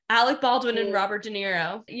Alec Baldwin and Robert De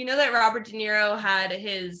Niro. You know that Robert De Niro had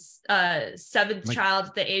his seventh child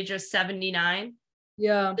at the age of 79?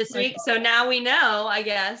 Yeah. This week. So now we know, I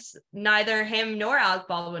guess, neither him nor Alec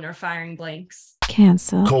Baldwin are firing blanks.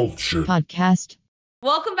 Cancel Culture Podcast.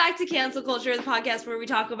 Welcome back to Cancel Culture, the podcast where we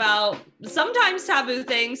talk about sometimes taboo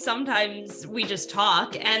things, sometimes we just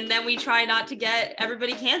talk, and then we try not to get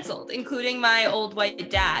everybody canceled, including my old white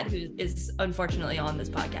dad, who is unfortunately on this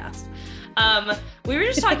podcast. We were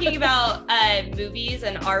just talking about movies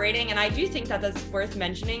and R rating, and I do think that that's worth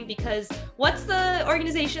mentioning because what's the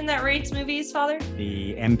organization that rates movies, Father?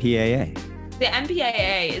 The MPAA. The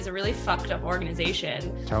MPAA is a really fucked up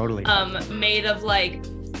organization. Totally. Made of like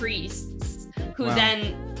priests who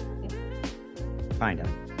then kind of.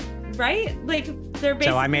 Right? Like they're basically.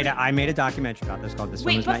 So I made a documentary about this called "This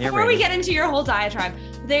Woman's Not Yet Ready." Before we get into your whole diatribe,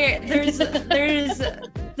 there's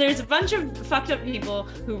a bunch of fucked up people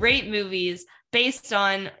who rate movies based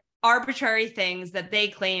on arbitrary things that they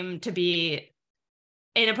claim to be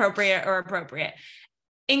inappropriate or appropriate,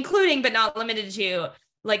 including but not limited to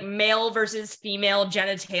like male versus female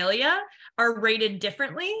genitalia are rated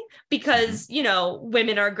differently because, you know,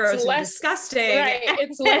 women are gross and disgusting. Right.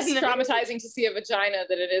 It's less traumatizing to see a vagina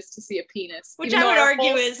than it is to see a penis. Which I would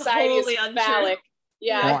argue is wholly untrue.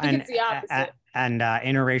 Yeah, well, I think it's the opposite. And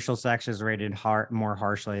interracial sex is rated more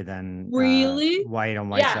harshly than white on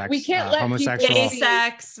white sex. We can't let homosexual gay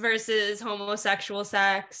sex versus homosexual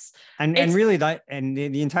sex. And really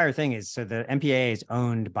the entire thing is, so the MPAA is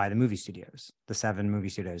owned by the movie studios, the 7 movie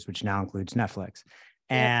studios, which now includes Netflix.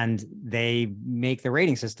 And they make the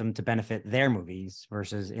rating system to benefit their movies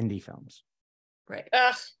versus indie films. Right.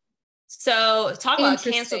 So talk about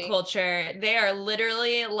cancel culture. They are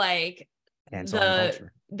literally like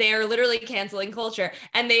they are literally canceling culture,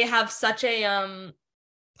 and they have such a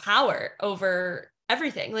power over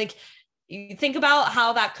everything. Like, you think about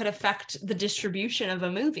how that could affect the distribution of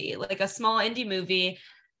a movie. Like a small indie movie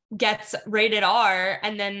gets rated R,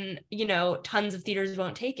 and then, you know, tons of theaters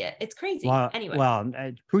won't take it. It's crazy.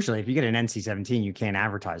 Crucially, if you get an NC-17, you can't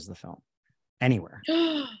advertise the film anywhere.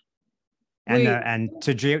 And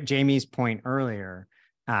to Jamie's point earlier,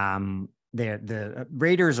 the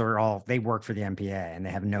raters they work for the MPA and they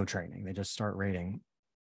have no training. They just start rating.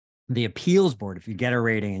 The appeals board, if you get a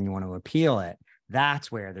rating and you want to appeal it,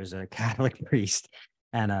 that's where there's a Catholic priest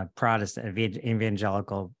and a Protestant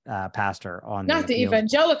evangelical pastor on. Not the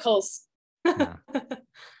evangelicals. Yeah.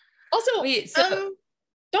 Also,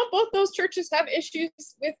 don't both those churches have issues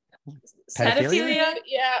with pedophilia?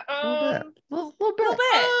 Yeah, a little bit.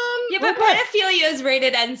 Yeah, but pedophilia is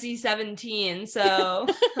rated NC-17, so.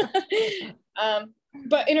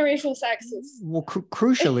 But interracial sex is. Well,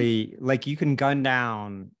 crucially, like you can gun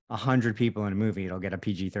down 100 people in a movie, it'll get a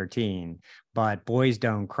PG-13, but Boys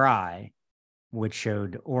Don't Cry, which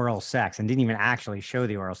showed oral sex and didn't even actually show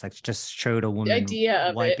the oral sex, just showed a woman. The idea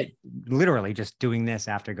of it. Literally just doing this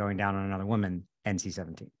after going down on another woman,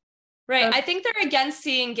 NC-17. Right. I think they're against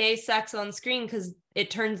seeing gay sex on screen because it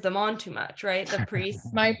turns them on too much, right? The priests.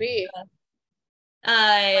 Might be.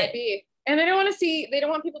 Might be. And they don't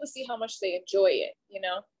want people to see how much they enjoy it, you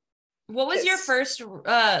know? What was your first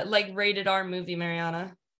rated R movie,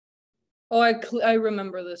 Mariana? Oh, I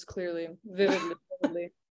remember this clearly,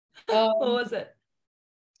 vividly. What was it?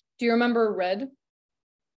 Do you remember Red?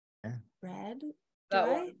 Red? That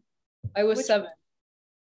one. I was 7.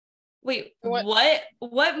 Wait,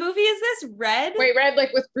 what movie is this? Red? Wait, Red,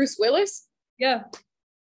 like with Bruce Willis? Yeah.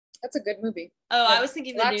 That's a good movie. Oh, yeah. I was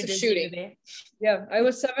thinking the new Disney shooting movie. Yeah, I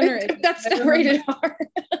was 7 or 8. That's rated R.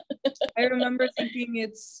 I remember thinking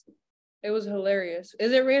it was hilarious.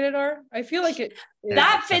 Is it rated R? I feel like it.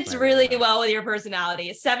 That fits really well with your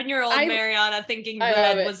personality. 7-year-old Mariana thinking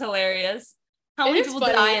Red was hilarious. How many people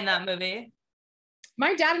die in that movie?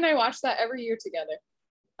 My dad and I watch that every year together.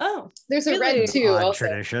 Oh, there's a Red too. Also.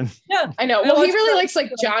 Tradition. Yeah, I know. Well, he really likes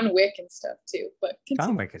like John Wick and stuff too. But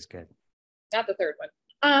John Wick is good. Not the third one.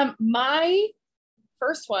 My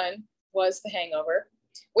first one was The Hangover,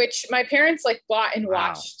 which my parents like bought and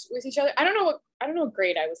watched with each other. I don't know what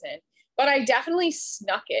grade I was in, but I definitely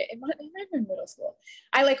snuck it. It might have been middle school.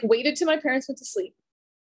 I like waited till my parents went to sleep,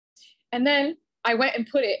 and then I went and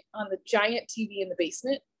put it on the giant TV in the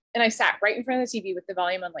basement, and I sat right in front of the TV with the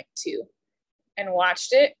volume on like 2 and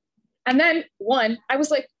watched it. And then I was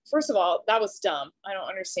like, first of all, that was dumb. I don't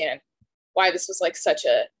understand why this was like such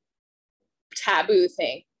a taboo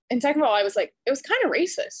thing. And second of all, I was like, it was kind of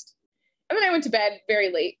racist. And then I went to bed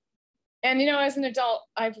very late. And, you know, as an adult,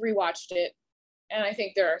 I've rewatched it. And I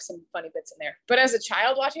think there are some funny bits in there. But as a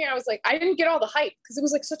child watching it, I was like, I didn't get all the hype because it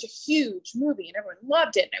was like such a huge movie and everyone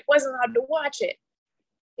loved it. And I wasn't allowed to watch it.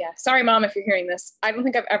 Yeah. Sorry, Mom, if you're hearing this. I don't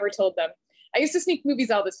think I've ever told them. I used to sneak movies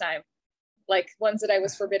all the time. Like ones that I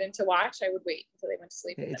was forbidden to watch, I would wait until they went to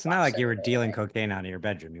sleep. It's not like you were dealing cocaine out of your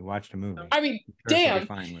bedroom. You watched a movie. I mean, damn.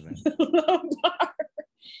 Fine with it.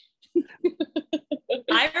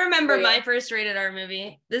 I remember my first rated R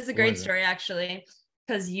movie. This is a great story, actually,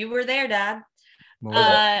 because you were there, Dad.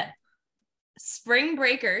 Spring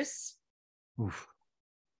Breakers. Oof.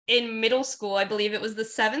 In middle school, I believe it was the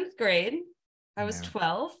 7th grade. I was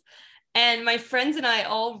 12. And my friends and I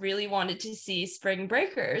all really wanted to see Spring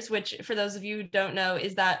Breakers, which, for those of you who don't know,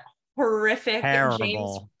 is that horrific, terrible movie.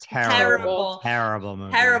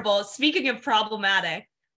 Terrible. Speaking of problematic,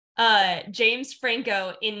 James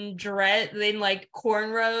Franco in like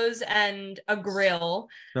cornrows and a grill.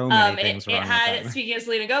 So many things it had, speaking of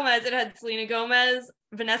Selena Gomez, it had Selena Gomez,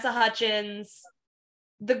 Vanessa Hudgens,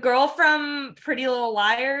 the girl from Pretty Little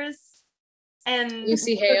Liars, and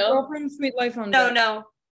Lucy Hale. The girl from Sweet Life on Deck. No.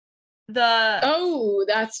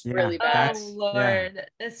 That's really bad. Oh Lord,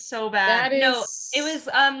 it's so bad. No, it was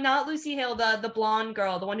not Lucy Hale, the blonde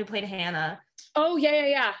girl, the one who played Hannah. Oh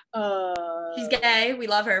yeah. She's gay. We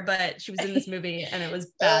love her, but she was in this movie and it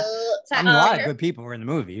was bad. A lot of good people were in the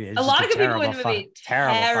movie. A lot of good people in the movie.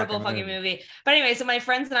 Terrible fucking movie. But anyway, so my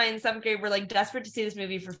friends and I in 7th grade were like desperate to see this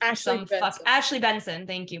movie for Ashley Benson.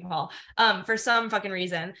 Thank you, Paul. For some fucking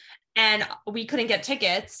reason. And we couldn't get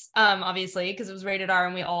tickets, obviously, because it was rated R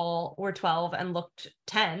and we all were 12 and looked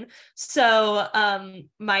 10. So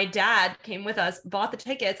my dad came with us, bought the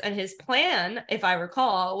tickets, and his plan, if I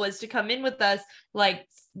recall, was to come in with us, like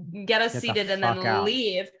get us seated and then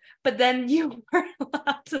leave. But then you weren't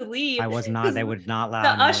allowed to leave. I was not. They would not allow.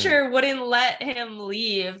 The usher wouldn't let him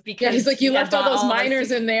leave because he's like, you left all those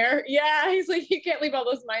minors in there. Yeah, he's like, you can't leave all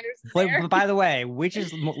those minors in there. But by the way, which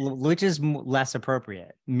is less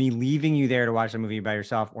appropriate? Me leaving you there to watch the movie by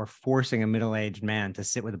yourself, or forcing a middle-aged man to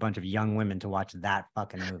sit with a bunch of young women to watch that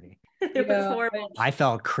fucking movie? It was horrible. I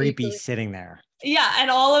felt creepy sitting there. Yeah, and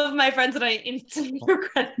all of my friends and I instantly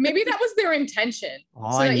regret. Maybe that was their intention,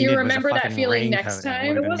 so that you remember that feeling next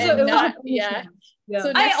time.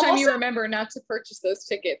 So next time you remember not to purchase those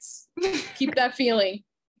tickets. Keep that feeling.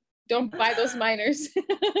 Don't buy those minors.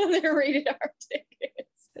 They're rated R tickets.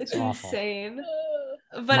 It's insane.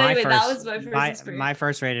 But anyway, that was my first experience. My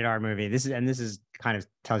first rated R movie. This is kind of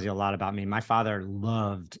tells you a lot about me. My father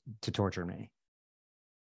loved to torture me.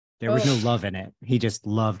 There was no love in it. He just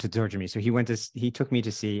loved to torture me. So he took me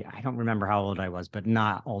to see, I don't remember how old I was, but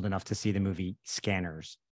not old enough to see the movie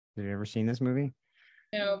Scanners. Have you ever seen this movie?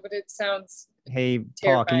 No, but it sounds Hey,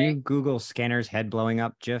 terrifying. Paul, can you Google Scanners head blowing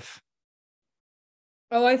up GIF?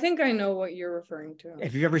 Oh, I think I know what you're referring to.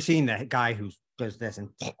 If you've ever seen the guy who does this and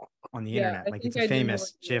on the internet, like it's a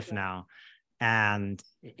famous GIF now. And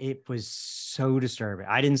it was so disturbing.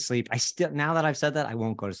 I didn't sleep. Now that I've said that, I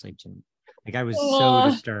won't go to sleep tonight. Like I was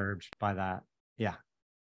so disturbed by that. Yeah.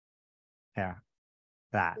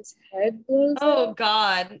 That. His head blows up?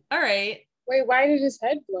 God. All right. Wait, why did his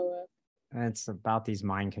head blow up? It's about these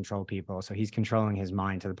mind control people. So he's controlling his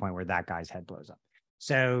mind to the point where that guy's head blows up.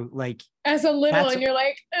 So like as a little, and you're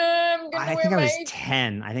like, I think I was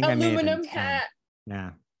 10. I think I may have been 10. Hat. Yeah.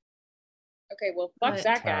 Okay, well, fuck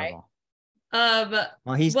that terrible. guy.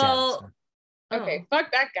 Well, he's dead. So. Okay,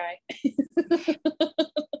 fuck that guy.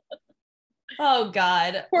 Oh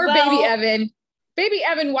God. Poor baby Evan. Baby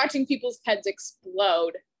Evan watching people's heads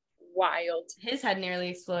explode. Wild. His head nearly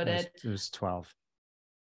exploded. It was 12.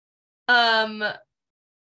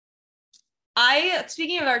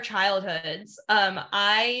 Speaking of our childhoods,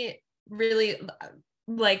 I really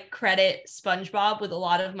credit SpongeBob with a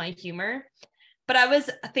lot of my humor. But I was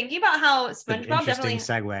thinking about how SpongeBob definitely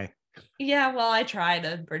segue. Yeah, well, I try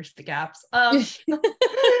to bridge the gaps. But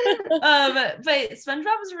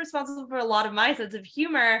SpongeBob was responsible for a lot of my sense of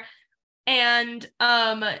humor, and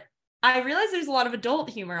I realize there's a lot of adult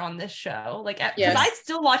humor on this show. Like, because I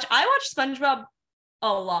watch SpongeBob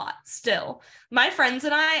a lot still. My friends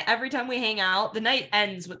and I, every time we hang out, the night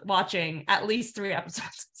ends with watching at least 3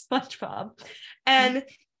 episodes of SpongeBob, and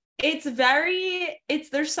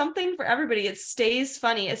there's something for everybody. It stays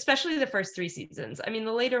funny, especially the first 3 seasons. I mean,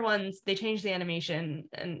 the later ones, they change the animation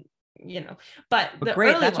and, but the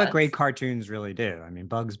great, that's what great cartoons really do. I mean,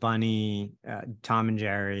 Bugs Bunny, Tom and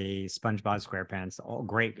Jerry, SpongeBob SquarePants, all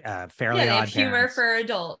great, Fairly Odd Parents. Humor for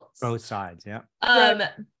adults. Both sides, yeah.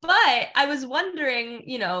 But I was wondering,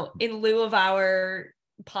 in lieu of our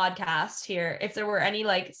podcast here, if there were any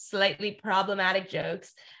slightly problematic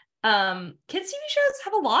jokes. Kids TV shows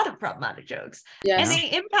have a lot of problematic jokes, and they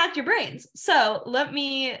impact your brains. So let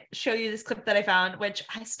me show you this clip that I found, which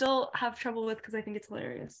I still have trouble with because I think it's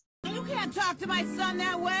hilarious. You can't talk to my son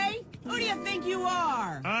that way. Who do you think you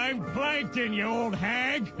are? I'm Plankton, you old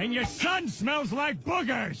hag, and your son smells like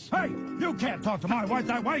boogers. Hey, you can't talk to my wife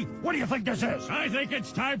that way. What do you think this is? I think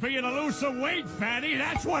it's time for you to lose some weight, fatty.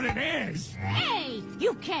 That's what it is. Hey,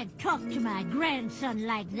 you can't talk to my grandson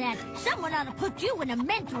like that. Someone ought to put you in a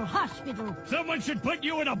mental hospital. Someone should put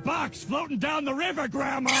you in a box floating down the river,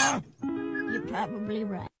 Grandma. You're probably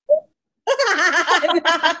right.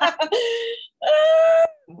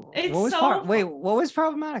 What was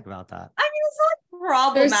problematic about that? I mean, it's not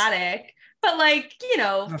problematic, but like, you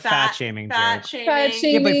know, fat shaming. Fat shaming.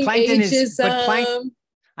 Yeah, but Plankton ageism.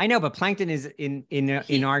 I know, but Plankton is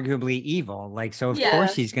inarguably evil. Like, so of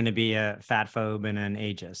course he's going to be a fat phobe and an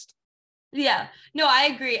ageist. Yeah, no, I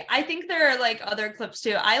agree. I think there are like other clips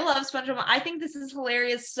too. I love SpongeBob. I think this is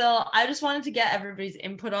hilarious still. I just wanted to get everybody's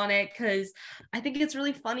input on it because I think it's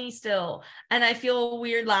really funny still. And I feel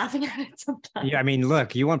weird laughing at it sometimes. Yeah, I mean,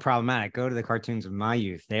 look, you want problematic, go to the cartoons of my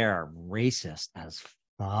youth. They are racist as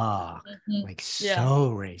fuck. Like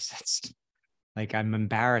so racist. Like I'm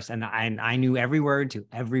embarrassed. And I knew every word to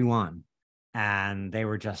everyone. And they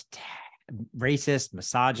were just racist,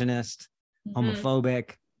 misogynist,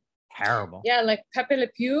 homophobic. Terrible. Yeah, like Pepe Le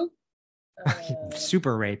Pew.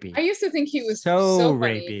 Super rapey. I used to think he was so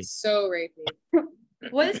funny, rapey. so rapey.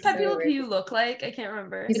 What does Pepe Le Pew look like? I can't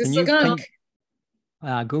remember. He's a skunk.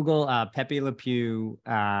 Google Pepe Le Pew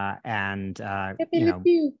and Pepe Le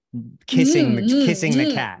Pew. kissing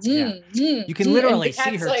the cat. You can literally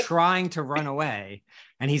see her like, trying to run away,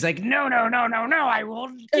 and he's like, "No, I will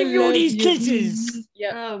give you all these kisses."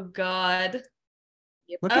 Yep. Oh God.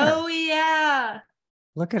 Yep. Oh yeah.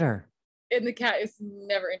 Look at her. And the cat is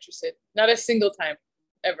never interested. Not a single time.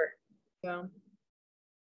 Ever. Yeah.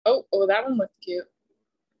 Oh, that one looked cute.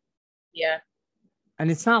 Yeah.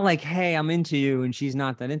 And it's not like, hey, I'm into you, and she's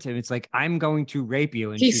not that into him. It's like, I'm going to rape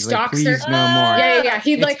you, and he she's stalks like, please her. no more. Yeah.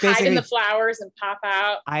 He'd like hide in the flowers and pop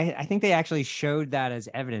out. I think they actually showed that as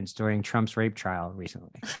evidence during Trump's rape trial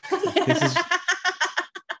recently.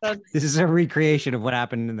 This is a recreation of what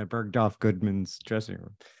happened in the Bergdorf Goodman's dressing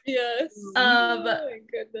room. Yes. Oh my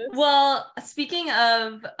goodness. Well, speaking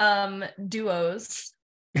of duos.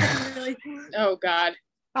 Oh God.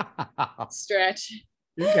 Stretch.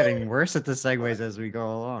 You're getting worse at the segues as we go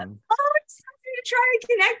along. Oh, it's something to try to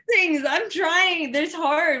connect things. I'm trying. It's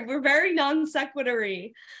hard. We're very non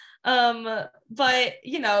sequitur-y. But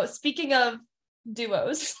you know, speaking of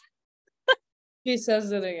duos. She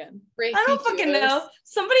says it again. I don't fucking know.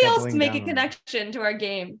 Somebody else make a connection to our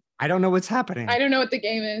game. I don't know what's happening. I don't know what the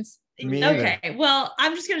game is. Okay, well,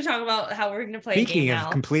 I'm just going to talk about how we're going to play a game now. Speaking of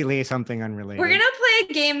completely something unrelated. We're going to play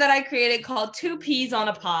a game that I created called 2 Peas on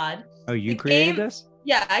a Pod. Oh, you created this?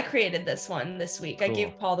 Yeah, I created this one this week. Cool. I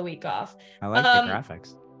gave Paul the week off. I like the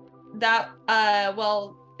graphics.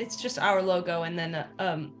 Well, it's just our logo and then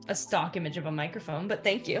a stock image of a microphone, but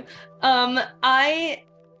thank you.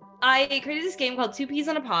 I created this game called 2 Peas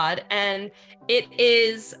on a Pod, and it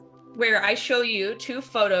is where I show you two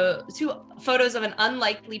photos of an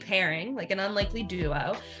unlikely pairing, like an unlikely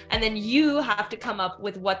duo, and then you have to come up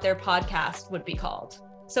with what their podcast would be called.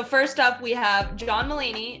 So first up, we have John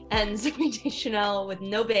Mulaney and Zooey Deschanel with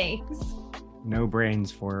no bangs. No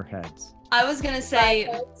brains for heads. I was gonna say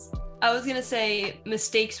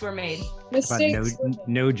mistakes were made. Mistakes. But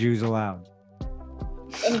no Jews allowed.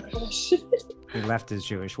 Oh gosh. He left his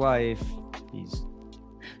Jewish wife. He's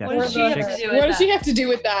what does she have to do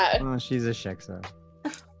with that? Oh, she's a shiksa.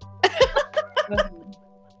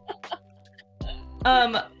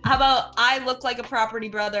 How about I look like a property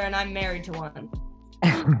brother and I'm married to one?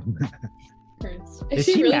 Is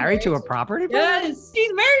she really married to a property brother? Yes,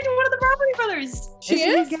 she's married to one of the property brothers. She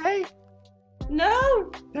is gay?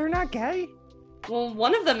 No, they're not gay. Well,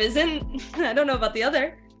 one of them isn't. I don't know about the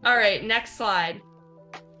other. All right, next slide.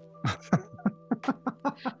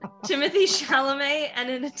 Timothy Chalamet and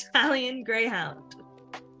an Italian greyhound.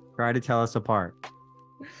 Try to tell us apart.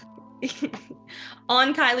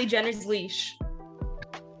 On Kylie Jenner's leash.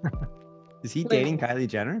 Is he dating Kylie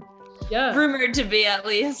Jenner? Yeah. Rumored to be, at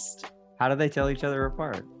least. How do they tell each other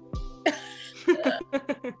apart?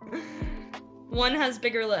 One has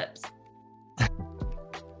bigger lips.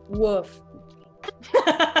 Woof.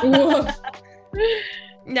 Woof.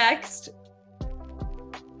 Next.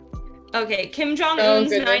 Okay, Kim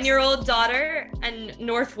Jong-un's 9-year-old daughter and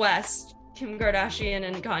Northwest, Kim Kardashian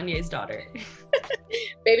and Kanye's daughter.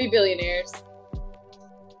 Baby billionaires.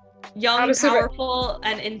 Young, powerful,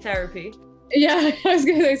 and in therapy. Yeah, I was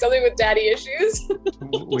gonna say something with daddy issues.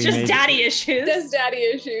 Just daddy issues. Just daddy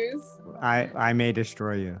issues. I may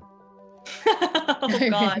destroy you. Oh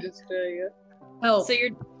God. I may destroy you. Help. So you're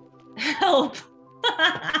help.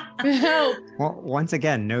 Help. Well, once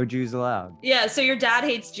again, no Jews allowed. Yeah, so your dad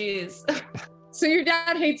hates Jews. So your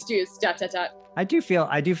dad hates Jews. ... I do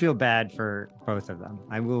feel bad for both of them.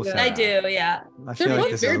 I will say. I do, yeah. I They're feel like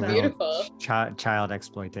both this very is a little beautiful. child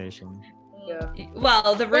exploitation. Yeah.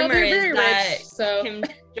 Well, the rumor is that rich, so Kim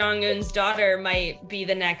Jong-un's daughter might be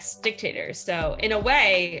the next dictator. So in a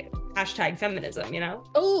way, hashtag feminism, you know?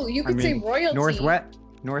 Oh, you could say royalty.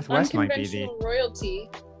 Northwest might be the royalty.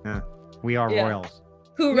 we are Yeah. royals.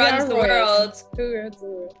 Who runs the world? Who runs the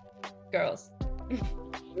world? Girls.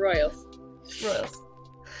 Royals.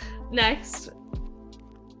 Next.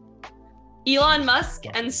 Elon Musk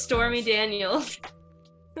and Stormy Daniels.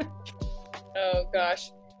 Oh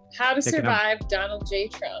gosh. How to survive Donald J.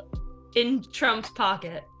 Trump. In Trump's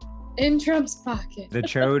pocket. In Trump's pocket. The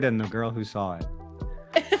chode and the girl who saw it.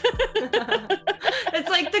 It's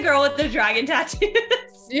like the girl with the dragon tattoos.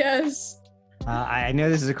 Yes. I know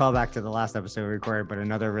this is a callback to the last episode we recorded, but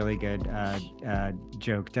another really good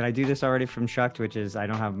joke. Did I do this already from Shucked? Which is I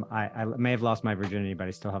may have lost my virginity, but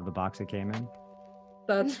I still have the box it came in.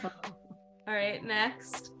 That's fine. All right,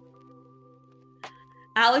 next.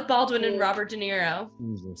 Alec Baldwin and Robert De Niro.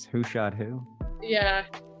 Jesus, who shot who? Yeah.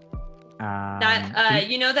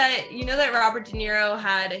 You know that Robert De Niro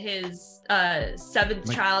had his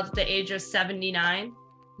seventh child at the age of 79.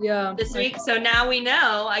 Yeah. This week, so now we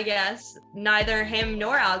know. I guess neither him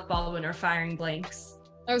nor Alec Baldwin are firing blanks.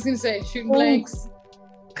 I was gonna say shooting blanks.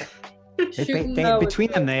 Between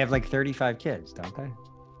them, they have like 35 kids, don't they?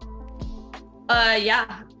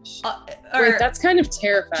 Yeah. Wait, that's kind of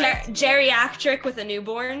terrifying. Geriatric with a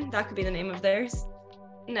newborn. That could be the name of theirs.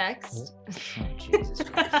 Next. Oh, Jesus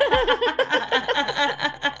Christ.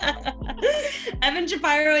 Evan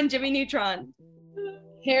Shapiro and Jimmy Neutron.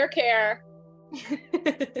 Hair care.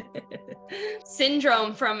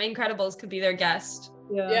 Syndrome from Incredibles could be their guest.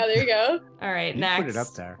 Yeah, there you go. All right, You next. put it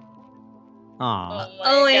up there. Aw.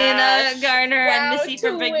 Elena Garner and Missy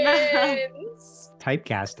from Big Mouth.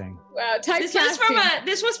 Typecasting. Wow, typecasting.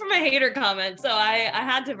 This was from a hater comment, so I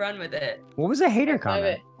had to run with it. What was a hater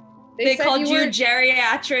comment? They called you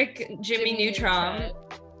geriatric Jimmy Neutron.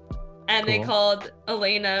 And they called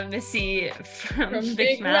Elena Missy from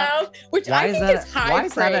Big Mouth. Which I think is high praise. Why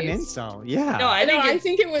is that an insult? Yeah. No, I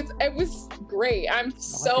think it was great. I'm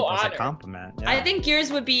so honored. That's a compliment. Yeah. I think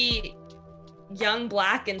yours would be young,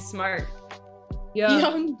 black, and smart. Yeah.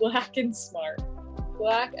 Young, black, and smart.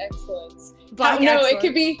 Black excellence. Black no, excellence.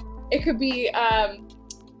 it could be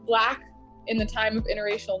black in the time of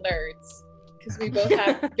interracial nerds. Because we both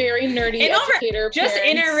have very nerdy educator just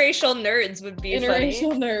parents. Interracial nerds would be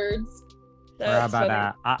interracial nerds. Or how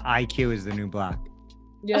about IQ is the new black?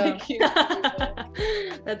 Yeah.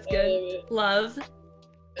 That's good. Love.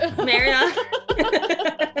 Mariana.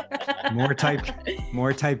 More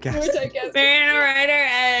typecasting. Mariana Ryder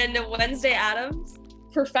and Wednesday Addams.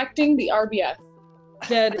 Perfecting the RBF.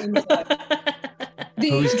 Dead inside.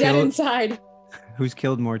 Dead inside. Who's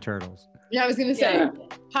killed more turtles? Yeah, I was gonna say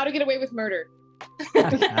How to Get Away with Murder.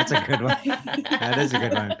 That's a good one. That is a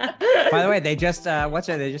good one. By the way, they just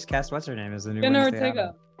they just cast what's her name as the new Jenna Wednesday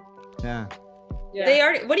Ortega. Addams. Yeah. They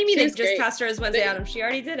already. What do you mean She they was just great. cast her as Wednesday Addams? She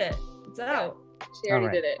already did it. It's out. She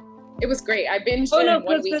already did it. It was great. I binged Oh it no, in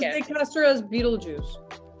one because weekend. they cast her as Beetlejuice.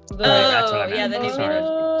 That's what I meant. Yeah, the new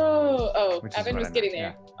Sorry. Which Evan was getting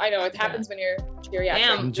there. I know it happens when you're geriatric.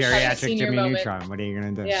 Damn. Geriatric Jimmy Neutron. What are you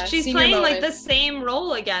gonna do? Yeah, she's playing like the same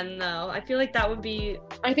role again, though. I feel like that would be.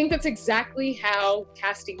 I think that's exactly how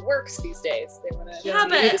casting works these days. They want to. Yeah,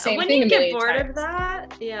 but when you get bored of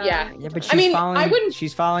that, yeah, but she's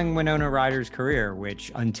she's following Winona Ryder's career,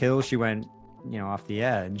 which until she went, off the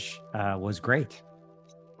edge, was great.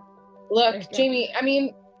 Look, Jamie. I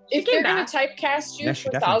mean, if they're going to typecast you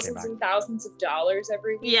for thousands and thousands of dollars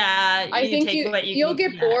every week, I think you'll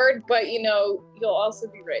get bored, but you'll also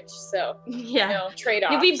be rich. So trade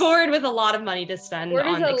off. You'll be bored with a lot I money to spend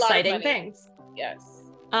on exciting things. Yes.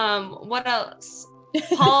 What else?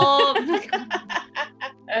 Paul.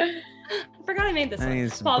 I forgot I made this one.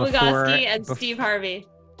 Paul Bogosky and Steve Harvey.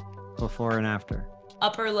 Before and after.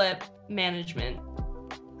 Upper lip management.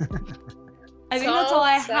 I think that's all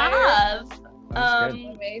I have.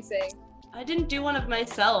 Amazing. I didn't do one of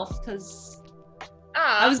myself because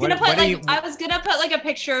I was gonna put like a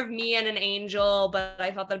picture of me and an angel, but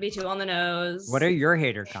I thought that'd be too on the nose. What are your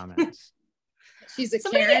hater comments? She's a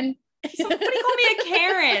Karen. Somebody called me a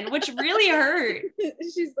Karen, which really hurt.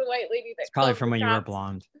 She's the white lady that. It's probably from when you were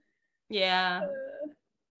blonde. Yeah.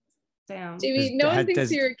 Damn. Jamie, no one thinks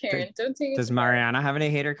you're a Karen. Don't take it. Does Mariana have any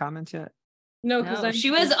hater comments yet? No, because she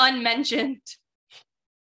was unmentioned.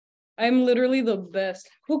 I'm literally the best.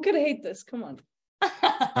 Who could hate this? Come on.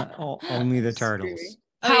 Only the turtles.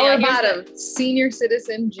 Power bottom, senior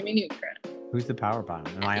citizen Jimmy Neutron. Who's the power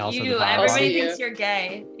bottom? Am I also you? The power Everybody bottom? thinks you're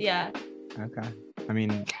gay. Yeah. Okay. I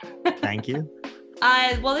mean, thank you.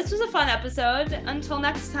 Well, this was a fun episode. Until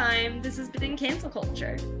next time, this has been Cancel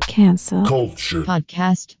Culture. Cancel Culture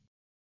Podcast.